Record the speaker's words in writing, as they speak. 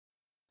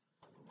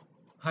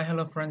Hi,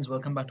 hello friends,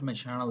 welcome back to my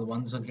channel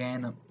once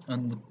again.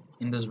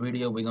 In this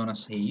video we're gonna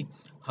see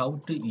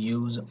how to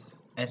use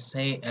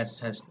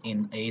SASS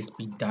in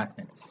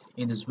ASP.NET.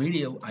 In this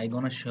video I'm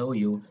gonna show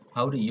you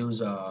how to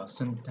use a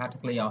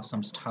syntactically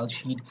awesome style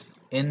sheet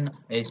in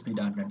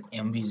ASP.NET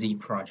MVC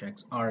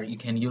projects, or you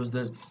can use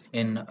this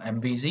in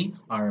MVC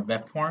or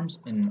web forms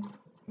in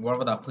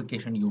whatever the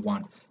application you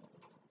want.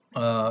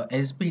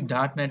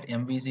 ASP.NET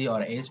MVC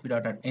or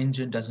ASP.NET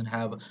Engine doesn't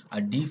have a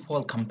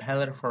default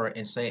compiler for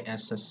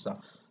SASS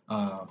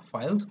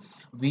files.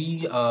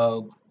 We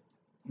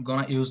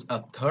gonna use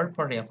a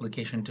third-party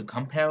application to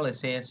compile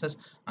SASS,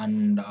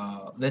 and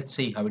let's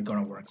see how it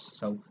gonna works.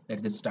 So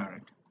let's get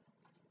started.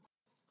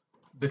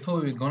 Before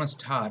we're gonna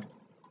start,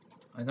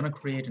 I'm gonna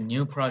create a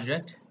new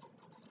project,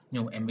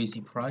 new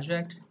MVC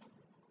project,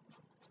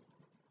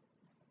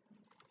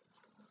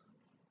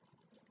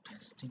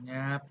 testing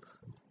app.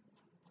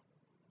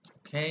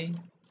 Okay,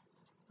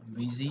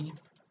 MVC.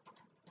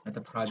 Let the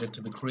project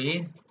to be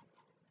created.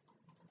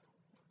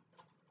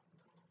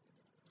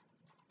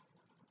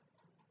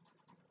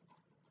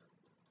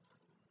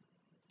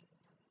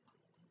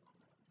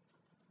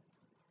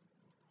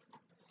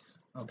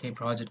 Okay,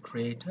 project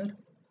created.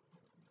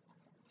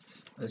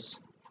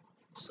 Let's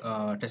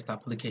test the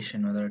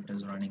application whether it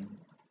is running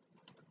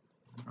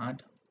or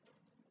not.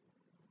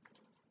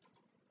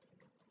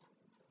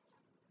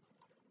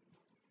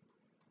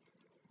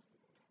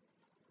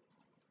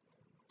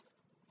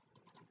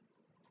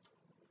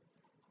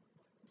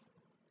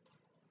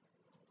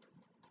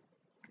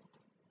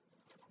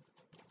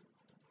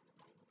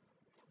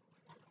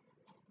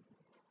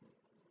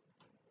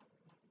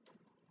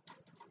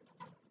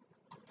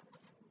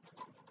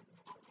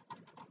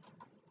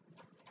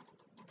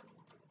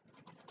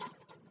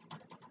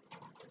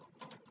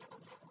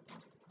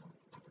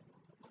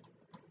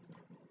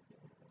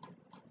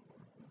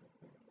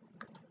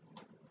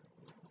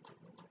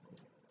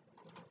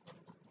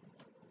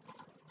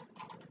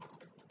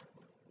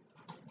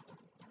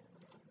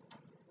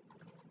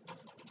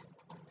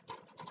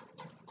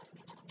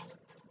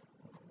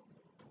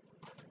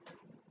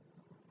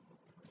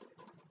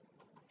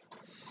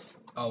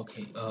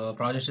 Okay,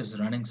 project is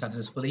running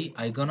successfully.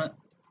 I'm gonna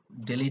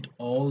delete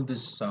all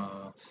this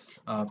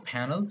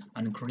panel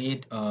and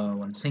create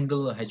one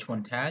single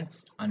h1 tag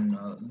and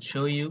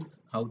show you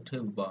how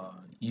to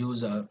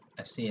use a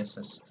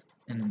SCSS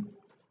in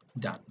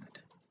 .NET.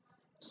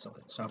 So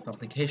let's start the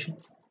application.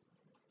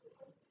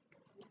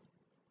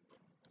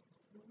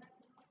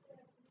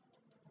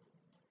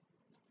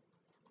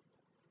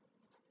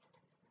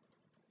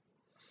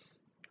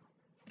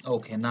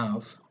 Okay,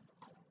 now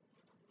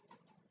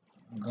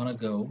I'm gonna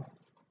go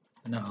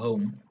in a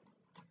home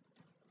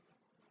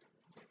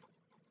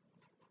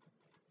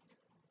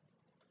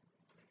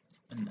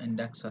and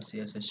index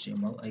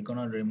SCSS.html. I'm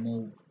gonna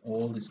remove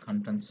all these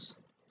contents.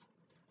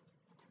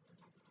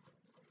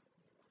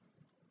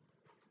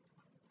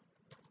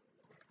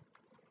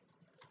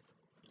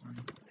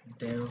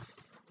 Dev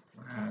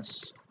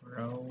as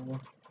row,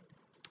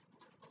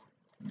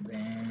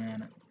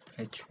 then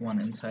h1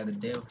 inside the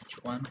dev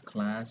h1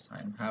 class.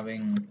 I'm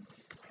having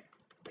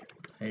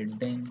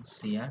heading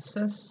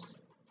CSS.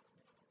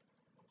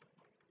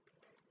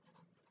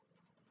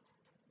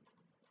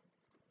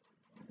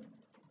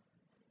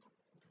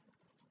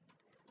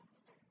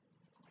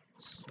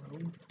 So,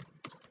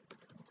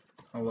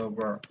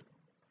 however,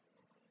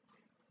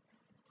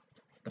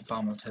 the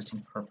formal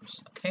testing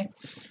purpose. Okay,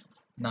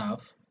 now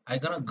I'm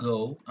gonna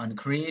go and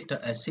create a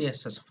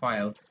SCSS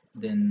file,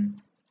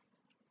 then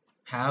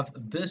have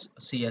this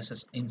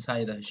CSS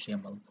inside the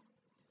HTML.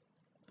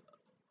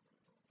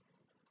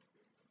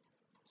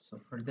 So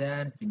for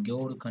that, if you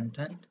go to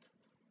content,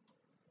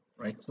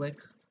 right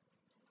click,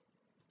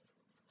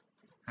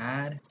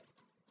 add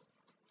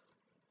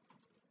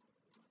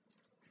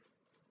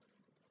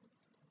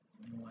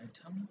new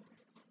item.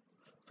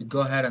 If you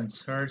go ahead and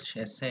search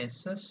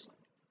SASS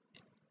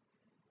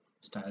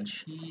style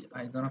sheet,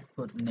 I'm gonna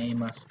put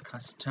name as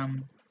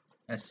custom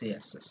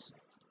SASS.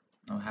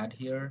 Now add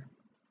here.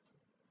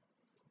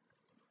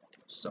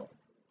 So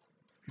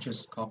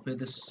just copy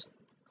this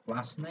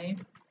class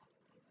name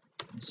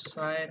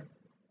inside.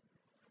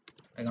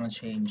 I'm gonna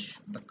change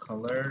the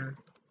color.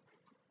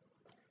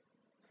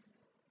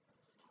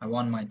 I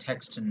want my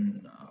text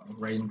in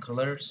red in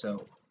color,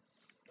 so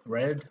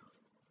red.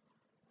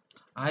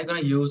 I'm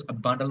gonna use a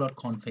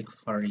bundle.config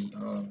for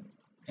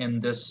in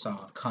this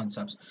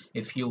concepts.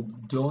 If you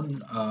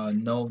don't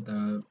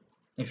know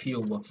if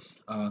you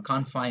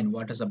can't find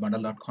what is a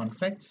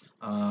bundle.config,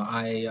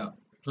 I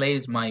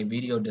place my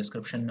video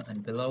description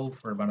and below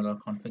for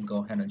bundle.config.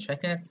 Go ahead and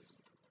check it.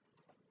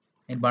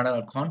 In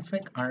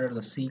bundle.config, under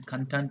the C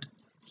content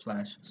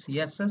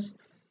 /CSS,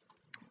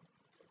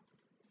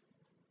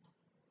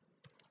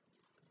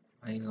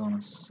 I'm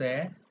gonna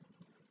say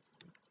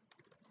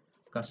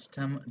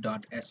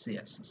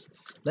custom.scss.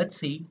 Let's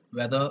see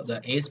whether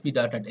the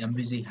ASP.NET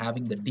MVC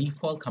having the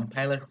default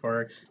compiler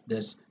for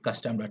this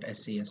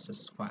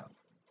custom.scss file.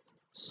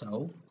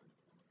 So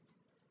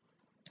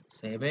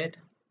save it,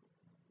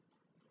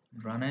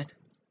 run it.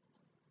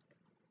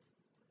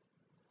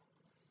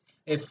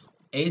 If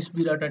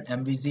ASP.NET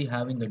MVC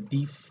having a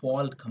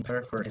default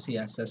compiler for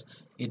SCSS,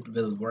 it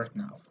will work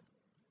now.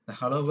 The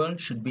hello world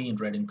should be in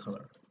red in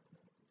color.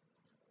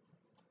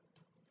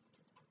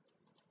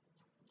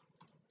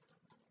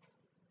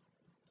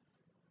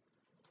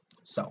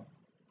 So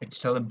it's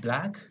still in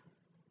black.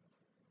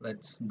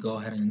 Let's go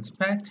ahead and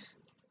inspect.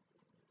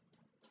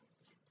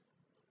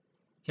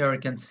 Here you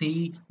can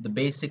see the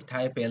basic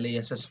type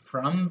aliases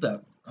from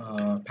the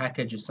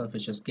package itself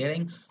is just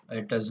getting.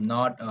 It is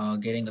not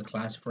getting a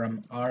class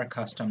from our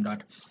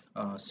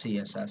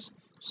custom.css.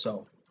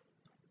 So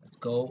let's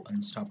go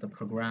and stop the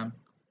program.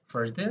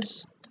 For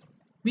this,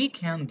 we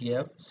can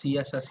give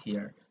CSS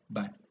here,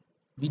 but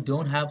we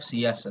don't have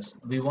CSS.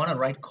 We want to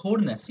write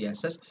code in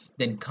SCSS,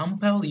 then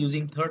compile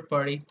using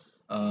third-party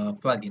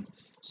plugin.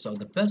 So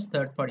the best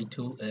third-party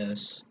tool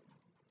is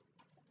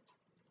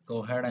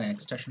go ahead and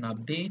extension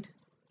update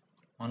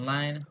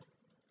online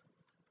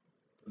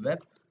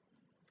web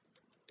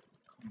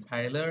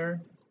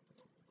compiler.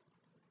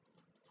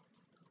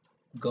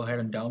 Go ahead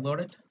and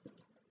download it.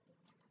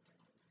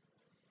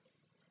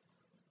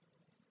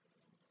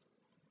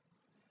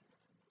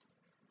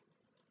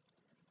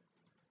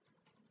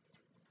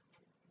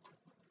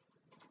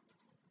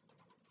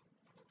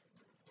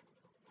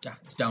 Yeah,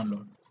 it's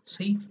download.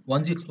 See,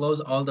 once you close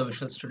all the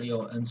Visual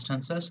Studio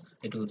instances,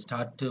 it will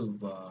start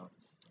to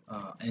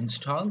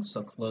install.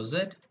 So close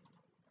it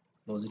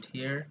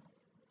here.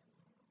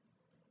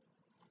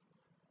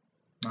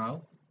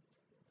 Now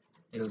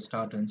it will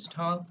start to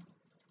install.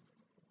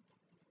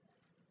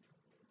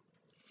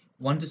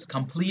 Once it's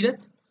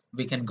completed,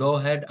 we can go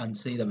ahead and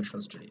see the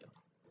Visual Studio.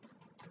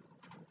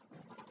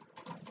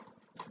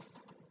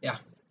 Yeah,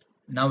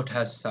 now it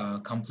has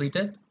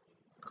completed.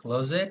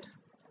 Close it.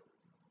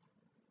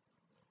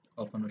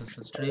 Open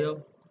Visual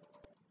Studio.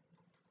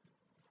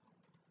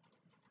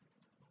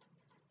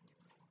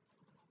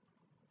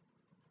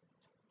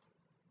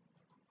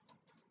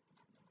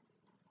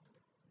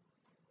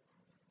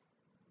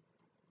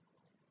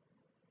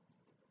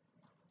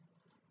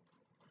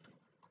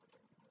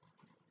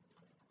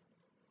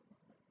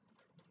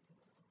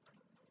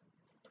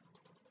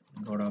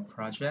 Go to our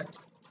project.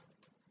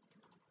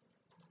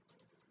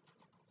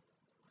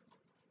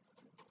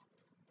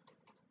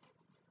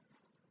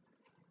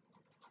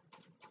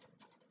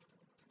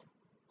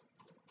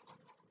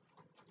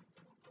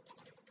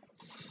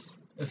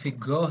 If we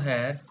go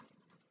ahead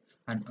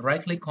and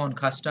right click on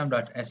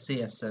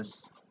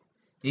custom.scss,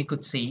 you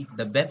could see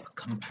the web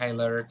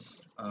compiler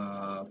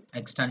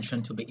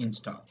extension to be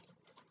installed.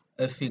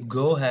 If we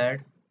go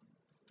ahead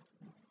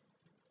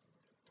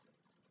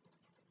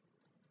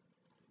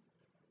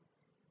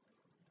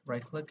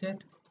right click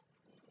it,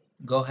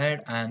 go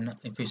ahead and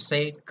if you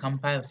say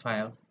compile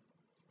file,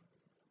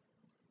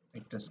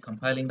 it is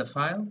compiling the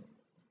file.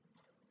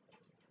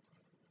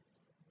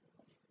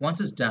 Once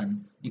it's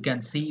done, you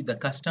can see the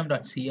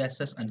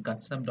custom.css and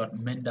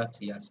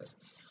custom.min.css.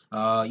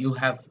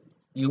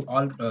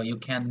 You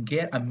can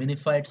get a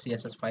minified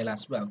CSS file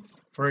as well.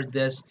 For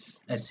this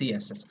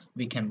SCSS,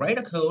 we can write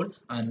a code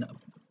and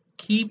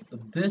keep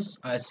this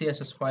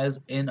CSS files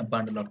in a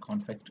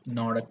bundle.config in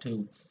order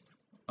to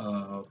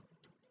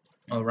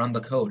run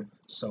the code.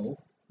 So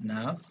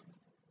now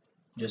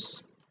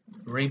just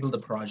rebuild the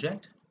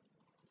project.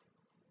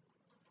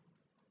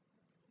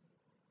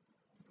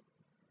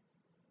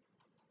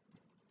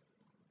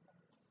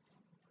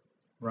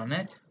 Run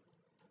it.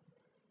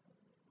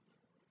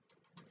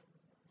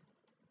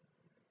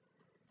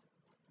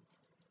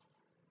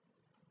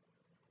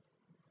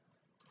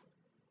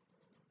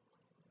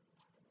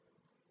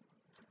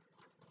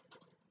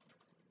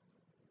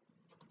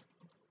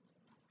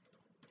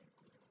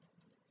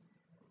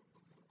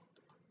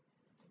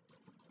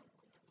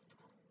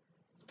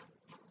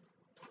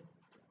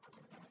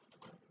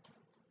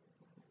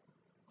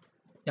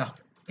 Yeah,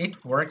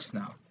 it works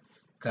now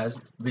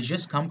because we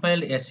just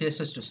compiled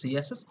SCSS to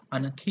CSS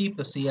and keep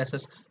the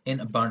CSS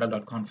in a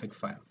bundle.config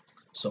file.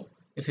 So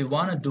if you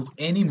want to do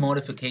any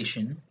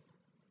modification,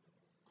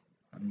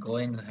 I'm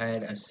going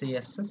ahead as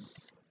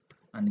CSS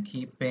and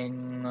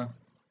keeping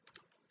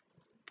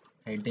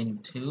heading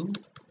 2.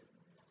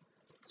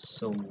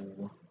 So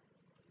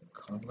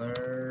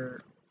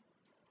color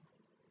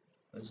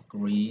is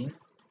green.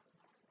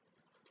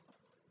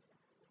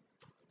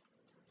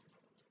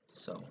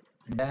 So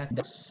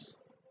index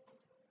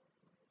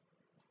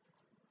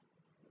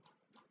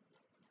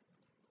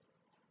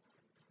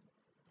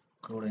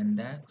code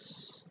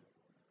index.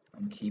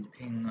 I'm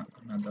keeping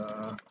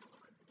another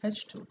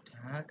h2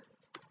 tag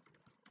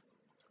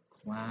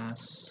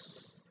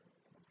class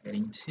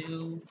heading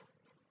 2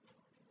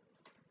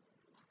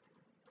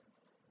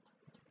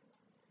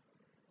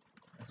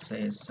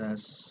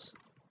 SASS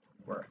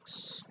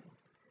works.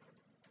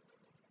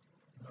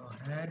 Go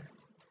ahead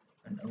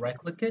and right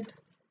click it,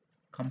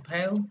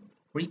 compile,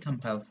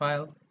 recompile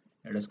file.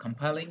 It is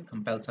compiling,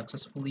 compiled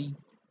successfully.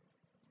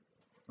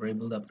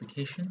 Rebuild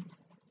application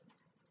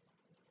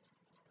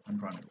and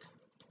run it.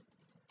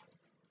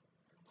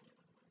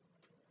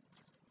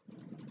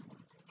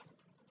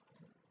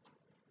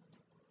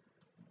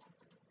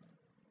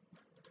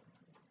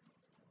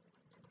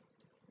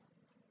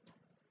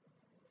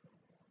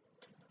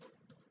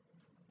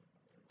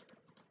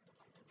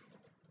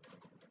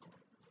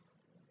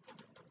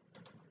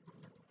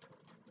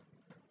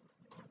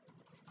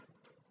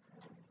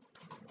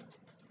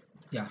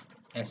 Yeah,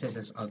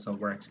 SSS also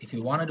works. If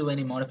you want to do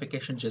any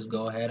modification, just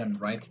go ahead and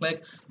right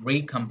click,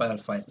 recompile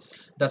file.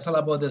 That's all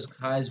about this,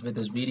 guys, with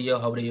this video,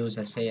 how to use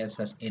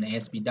SASS in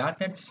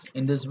ASP.NET.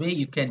 In this way,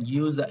 you can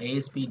use the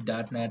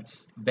ASP.NET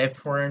web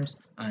forms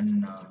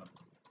and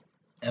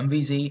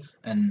MVC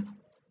and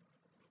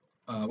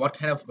what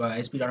kind of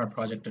ASP.NET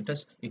project it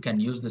is. You can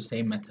use the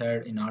same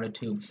method in order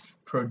to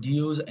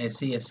produce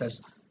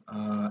SCSS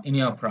in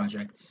your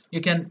project.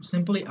 You can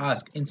simply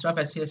ask, instead of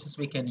SCSS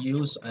we can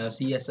use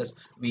CSS.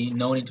 We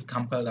no need to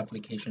compile the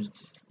applications,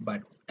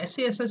 but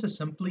SCSS is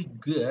simply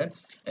good.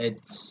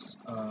 It's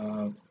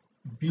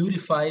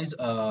beautifies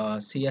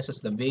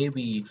CSS the way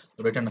we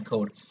written a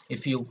code.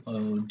 If you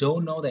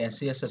don't know the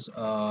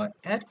SCSS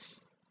yet,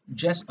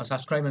 just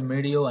subscribe my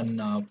video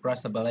and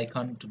press the bell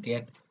icon to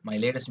get my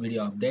latest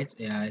video updates.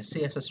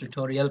 CSS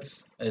tutorial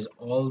is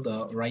all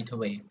the right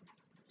away.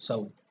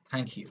 So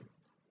thank you.